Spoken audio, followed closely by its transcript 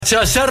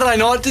Saturday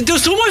night, it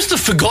was almost a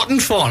forgotten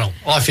final,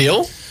 I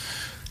feel.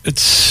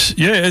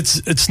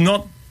 It's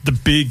not the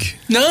big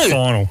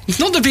final. It's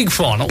not the big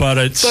final. But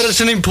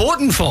it's an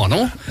important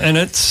final. And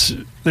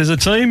there's a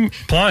team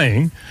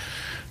playing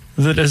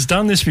that has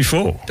done this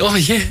before. Oh,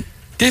 yeah.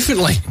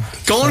 Definitely.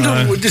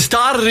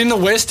 Started in the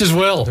West as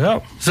well.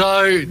 Yep.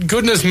 So,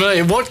 goodness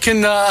me, what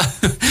can our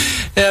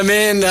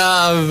man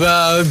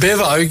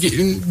Bevo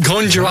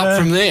conjure up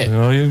from there?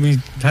 Well, he'll be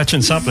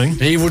hatching something.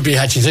 He would be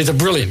hatching. He's a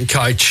brilliant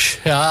coach.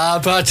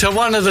 But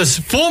one of the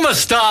former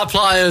star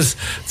players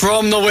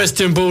from the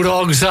Western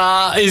Bulldogs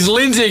is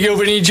Lindsay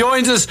Gilbee. He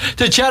joins us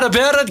to chat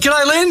about it.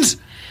 G'day, Linz.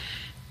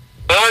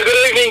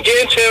 Good evening,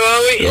 gents. How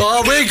are we?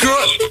 Oh, we're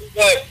great.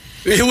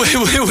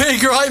 We're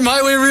great,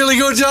 mate. We're really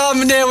good.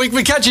 Now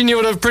we're catching you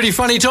at a pretty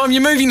funny time.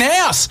 You're moving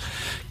house.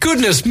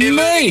 Goodness me.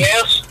 Moving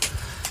house.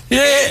 Yeah.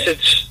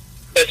 Yes,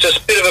 it's a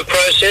bit of a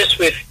process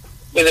with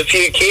a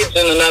few kids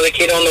and another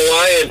kid on the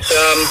way. It's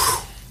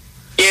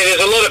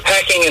there's a lot of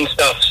packing and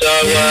stuff. So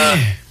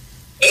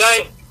you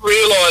don't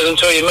realise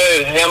until you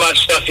move how much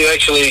stuff you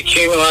actually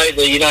accumulate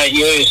that you don't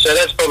use. So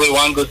that's probably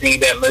one good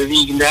thing about moving.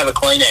 You can have a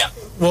clean out.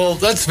 Well,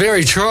 that's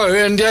very true.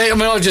 And,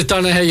 I just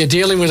don't know how you're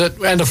dealing with it.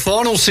 And a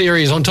final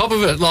series on top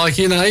of it.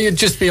 You'd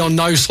just be on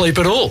no sleep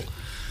at all.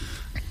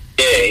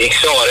 Yeah,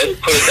 excited,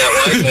 put it that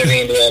way, moving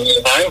into our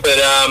new home. But,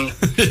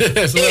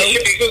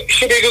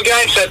 should be a good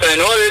game Saturday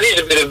night. It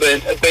is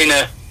been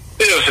a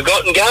bit of a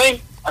forgotten game.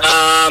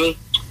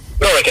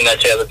 But I reckon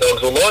that's how the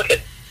Dogs will like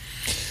it.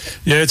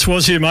 Yeah, it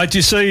was here, mate. Do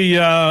you see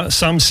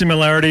some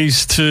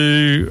similarities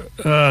to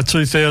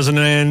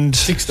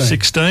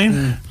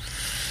 2016?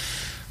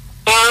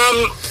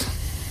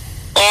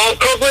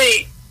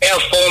 Probably our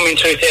form in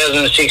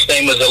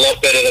 2016 was a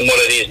lot better than what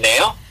it is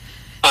now.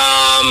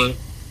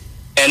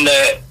 And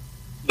the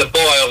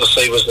bye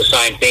obviously was the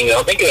same thing.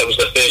 I think that was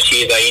the first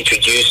year they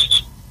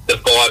introduced the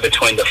bye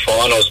between the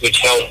finals, which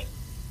helped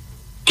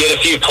get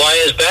a few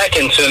players back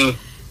and some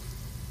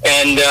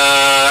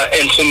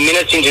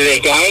minutes into their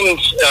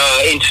games,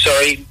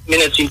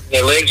 minutes into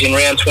their legs in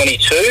round 22.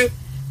 So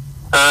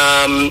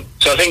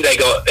I think they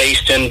got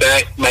Easton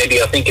back.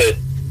 Maybe I think it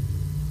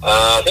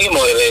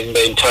might have even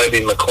been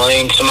Toby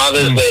McLean. Some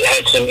others that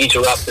had some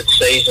interrupted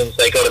seasons,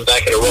 they got them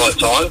back at the right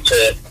time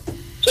to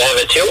have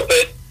a tilt.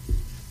 But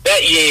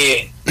that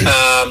year,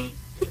 I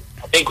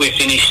think we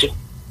finished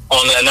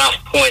on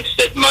enough points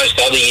that most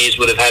other years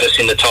would have had us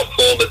in the top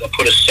four, but they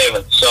put us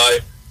seventh. So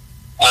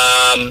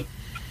our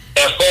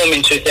form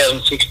in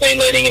 2016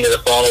 leading into the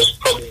finals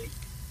probably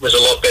was a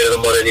lot better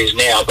than what it is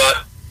now.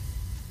 But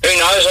who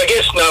knows? I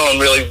guess no one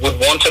really would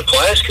want to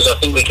play us because I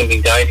think we can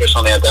be dangerous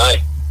on our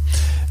day.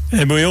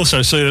 And we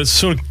also see that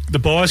sort of the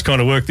buys kind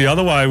of work the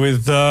other way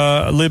with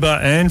Libba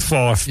and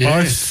Fife,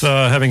 both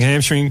having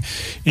hamstring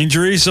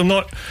injuries. I'm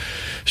not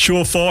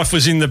sure Fife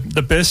was in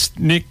the best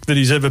nick that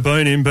he's ever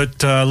been in, but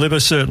Libba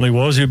certainly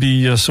was. He'll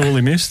be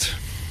sorely missed.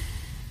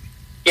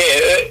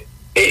 Yeah,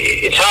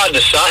 it's hard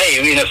to say.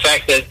 I mean, the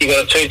fact that you've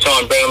got a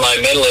two-time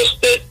Brownlow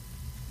medalist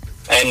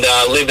and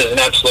Libba's an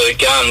absolute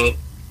gun.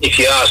 If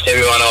you asked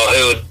everyone,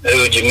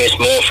 who would you miss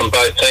more from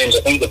both teams,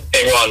 I think that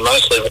everyone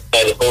mostly would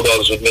say the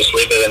Bulldogs would miss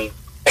Libba and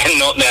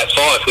not Nat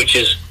Fife, which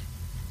is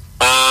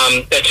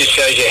that just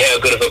shows you how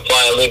good of a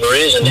player Libba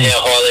is and how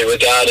highly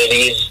regarded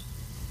he is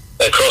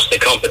across the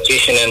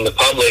competition and the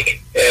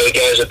public, how he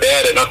goes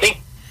about it. And I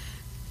think,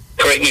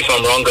 correct me if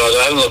I'm wrong, guys,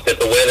 I haven't looked at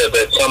the weather,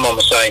 but someone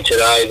was saying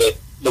today that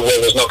the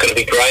weather's not going to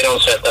be great on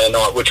Saturday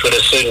night, which would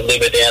have suited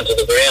Libba down to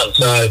the ground.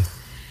 So,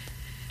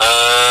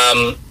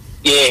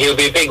 he'll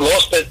be a big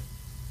loss, but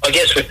I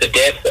guess with the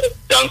depth,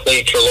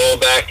 Dunkley, Treloar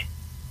back,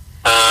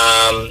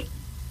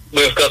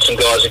 we've got some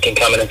guys that can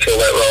come in and fill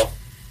that role.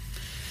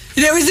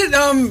 Is it?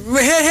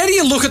 How do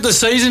you look at the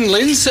season,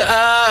 Linz,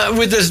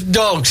 with the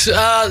Dogs?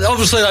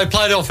 Obviously, they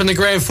played off in the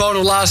grand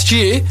final last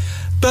year,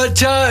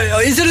 but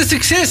is it a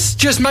success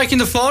just making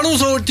the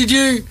finals, or did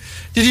you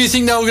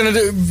think they were going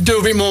to do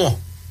a bit more?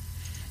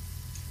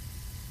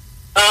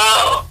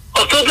 I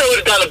thought they would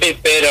have done a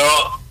bit better.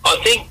 I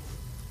think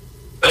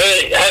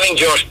having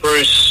Josh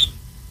Bruce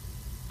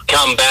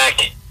come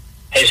back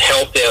has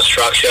helped our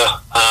structure.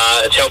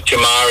 It's helped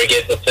Jamara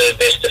get the third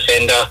best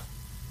defender.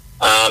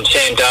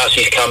 Sam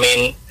Darcy's come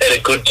in at a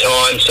good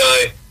time,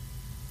 so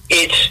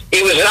it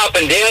was an up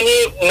and down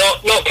year,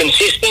 not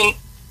consistent.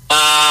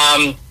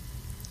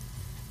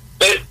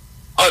 But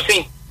I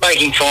think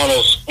making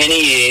finals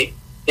any year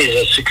is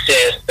a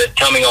success. But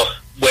coming off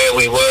where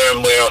we were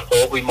and where I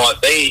thought we might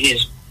be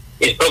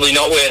is probably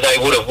not where they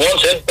would have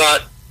wanted.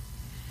 But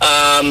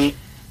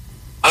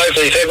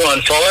hopefully, if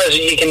everyone fires,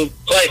 you can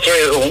play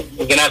through.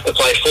 We're going to have to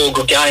play 4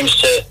 good games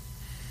to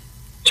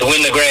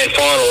win the grand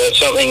final. It's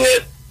something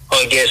that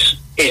I guess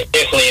is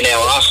definitely in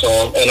our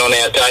arsenal, and on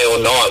our day or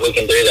night we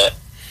can do that.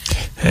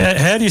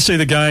 How do you see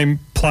the game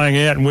playing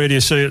out, and where do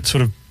you see it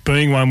sort of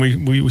being one?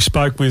 We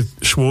spoke with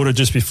Schwarter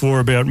just before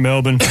about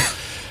Melbourne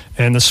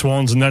and the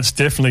Swans, and that's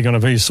definitely going to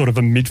be sort of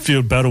a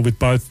midfield battle with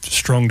both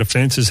strong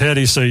defences. How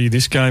do you see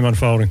this game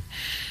unfolding?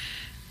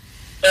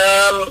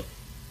 I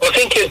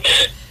think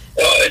it's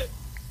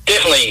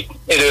definitely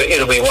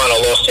it'll be won or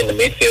lost in the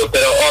midfield.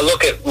 But I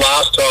look at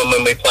last time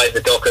when we played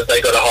the Dockers,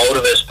 they got a hold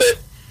of us, but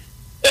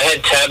they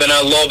had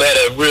Taberner. Lob had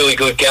a really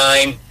good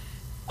game.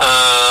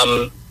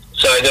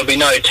 So there'll be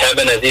no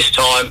Taberner this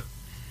time.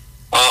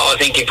 I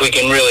think if we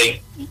can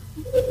really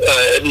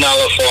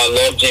nullify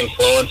Lob's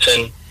influence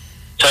and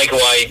take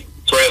away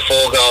 3 or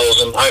 4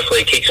 goals, and hopefully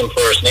he kicks them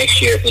for us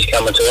next year if he's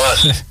coming to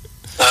us.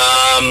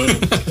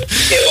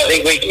 I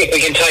think if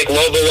we can take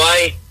Lob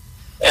away,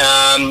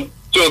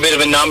 do a bit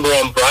of a number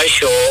on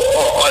Brayshaw,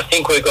 I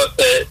think we've got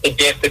the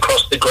depth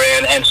across the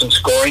ground and some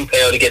scoring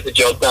power to get the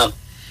job done.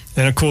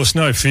 And, of course,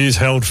 no fees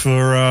held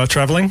for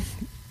travelling?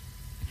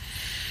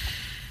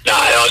 No,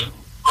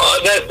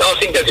 I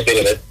think that's a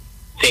bit of a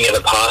thing of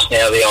the past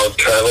now, the old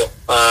travel,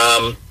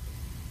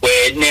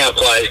 where now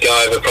players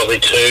go over probably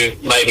 2,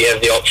 maybe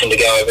have the option to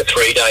go over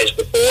 3 days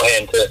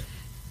beforehand to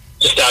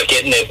start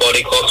getting their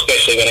body clock,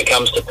 especially when it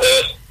comes to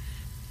Perth.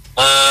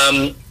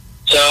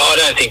 So I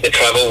don't think the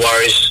travel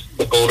worries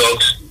the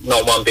Bulldogs,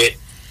 not one bit.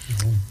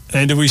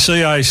 And do we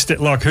see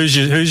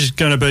who's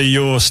going to be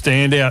your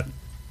standout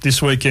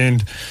this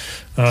weekend?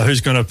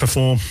 Who's going to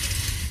perform?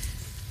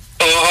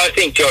 I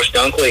think Josh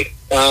Dunkley.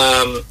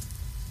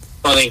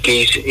 I think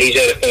he's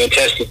had a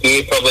fantastic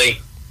year. Probably,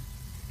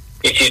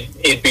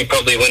 he'd be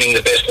probably winning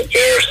the best and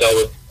fairest.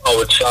 I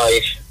would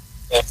say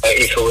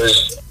if it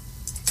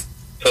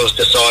was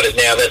decided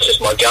now. That's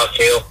just my gut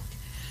feel.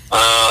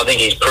 I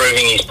think he's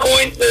proving his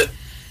point that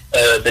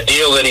the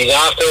deal that he's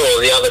after,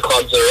 or the other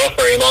clubs that are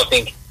offering him, I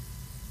think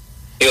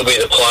he'll be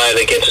the player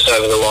that gets us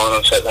over the line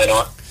on Saturday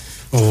night.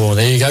 Oh,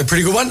 there you go.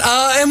 Pretty good one.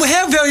 And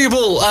how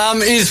valuable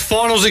is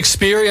finals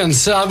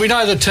experience? We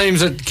know the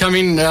teams that come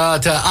in to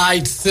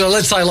 8th,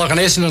 let's say like an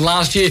Essendon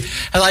last year,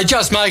 and they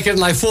just make it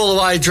and they fall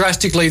away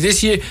drastically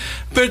this year.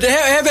 But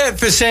how about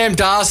for Sam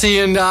Darcy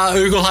and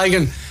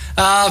Ugelhagen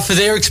for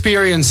their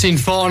experience in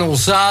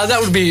finals?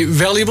 That would be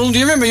valuable. Do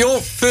you remember your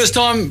first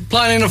time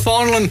playing in a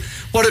final and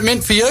what it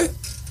meant for you?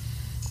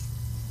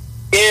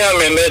 Yeah, I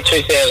remember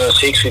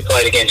 2006 we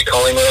played against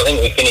Collingwood. I think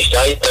we finished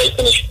 8th, they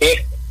finished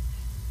 5th.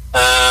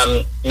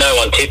 No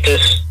one tipped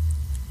us,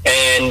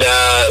 and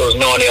it was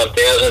 90-odd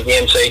thousand at the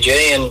MCG,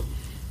 and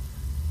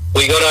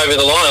we got over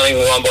the line. I think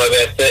we won by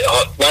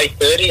about late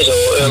 30s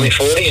or early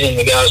 40s in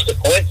regards to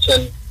points,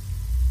 and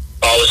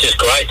it was just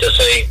great to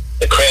see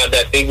the crowd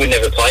that big. We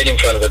never played in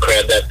front of a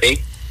crowd that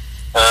big.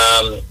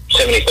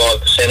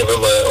 75% of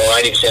them or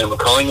 80% of them were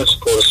Collingwood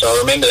supporters, so I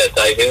remember that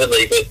day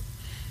vividly. But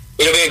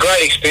it'll be a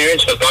great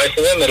experience for both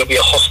of them. It'll be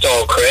a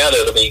hostile crowd.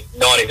 It'll be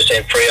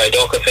 90% Freo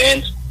Docker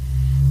fans.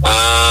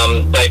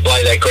 They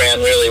play that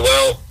ground really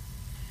well.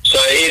 So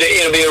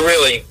it'll be a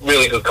really,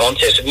 really good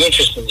contest. It'll be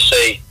interesting to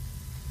see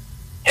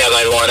how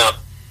they line up.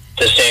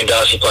 Does Sam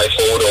Darcy play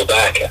forward or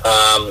back?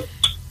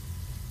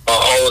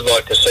 I would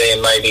like to see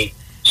him maybe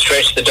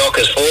stretch the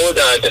Dockers forward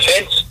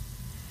defence.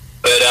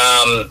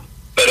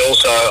 But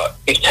also,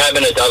 if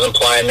Taberner doesn't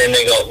play and then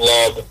they got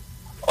Lob,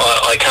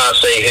 I can't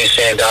see who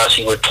Sam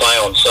Darcy would play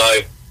on.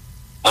 So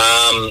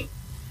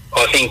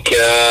I think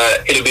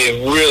it'll be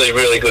a really,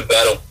 really good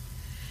battle.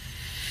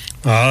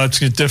 Oh, that's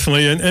good,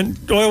 definitely. And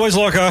I always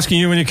like asking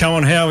you when you come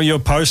on how your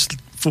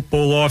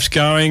post-football life's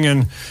going,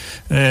 and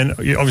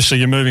obviously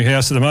you're moving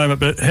house at the moment,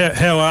 but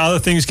how are other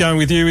things going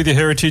with you, with your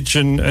heritage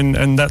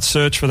and that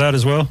search for that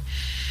as well?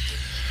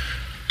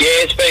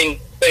 Yeah, it's been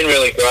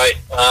really great.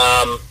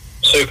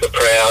 Super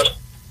proud.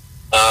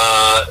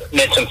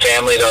 Met some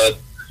family that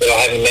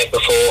I haven't met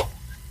before.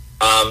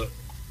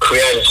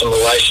 Created some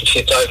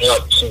relationships, opened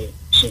up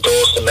some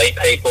doors to meet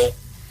people.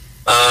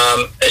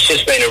 It's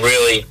just been a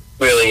really,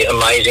 really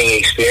amazing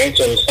experience,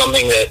 and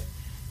something that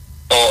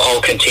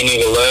I'll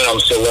continue to learn. I'm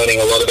still learning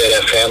a lot about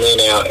our family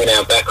and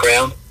our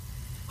background.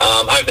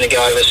 Hoping to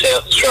go over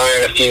South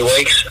Australia in a few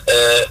weeks,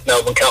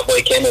 Melbourne Cup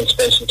weekend, and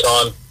spend some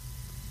time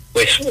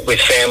with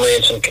family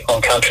and some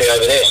on country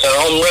over there. So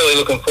I'm really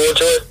looking forward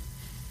to it.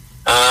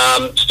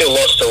 Still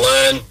lots to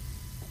learn,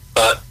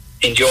 but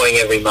enjoying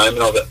every moment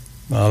of it.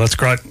 Oh, that's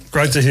great.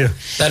 Great to hear.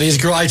 That is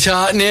great.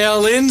 Now,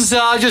 Linz,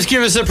 just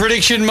give us a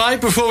prediction, mate,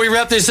 before we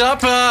wrap this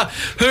up.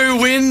 Who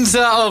wins?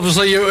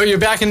 Obviously, you're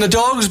back in the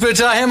Dogs, but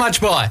how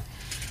much by?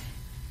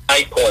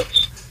 8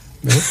 points.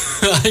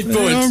 8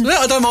 points.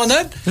 I don't mind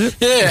that. Yep.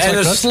 Yeah, and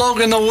like a that.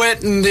 slog in the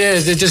wet, and yeah,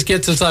 it just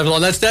gets us over the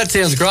line. That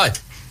sounds great.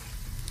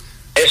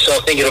 Yes, I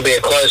think it'll be a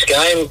close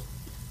game.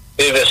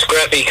 Bit of a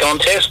scrappy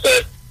contest,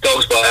 but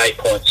Dogs by 8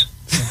 points.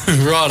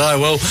 Righto,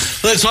 well,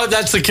 let's hope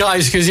that's the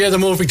case, because, the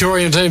more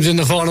Victorian teams in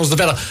the finals, the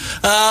better.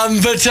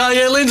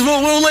 Linz,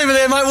 we'll leave it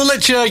there, mate. We'll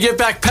let you get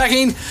back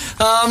packing.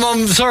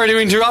 I'm sorry to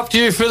interrupt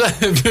you for that.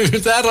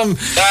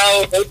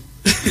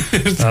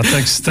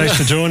 Thanks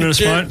for joining us,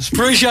 mate.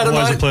 Appreciate it,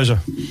 Always mate. a pleasure.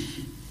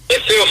 Yeah,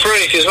 feel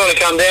free if you want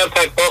to come down,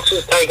 pack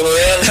boxes, take them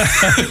around.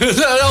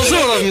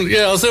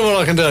 I'll see what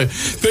I can do.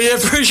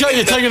 But, appreciate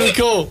you taking the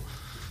call.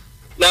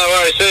 No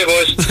worries, see you,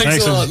 boys.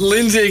 Thanks a lot.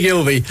 Lindsay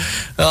Gilbee.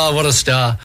 Oh, what a star.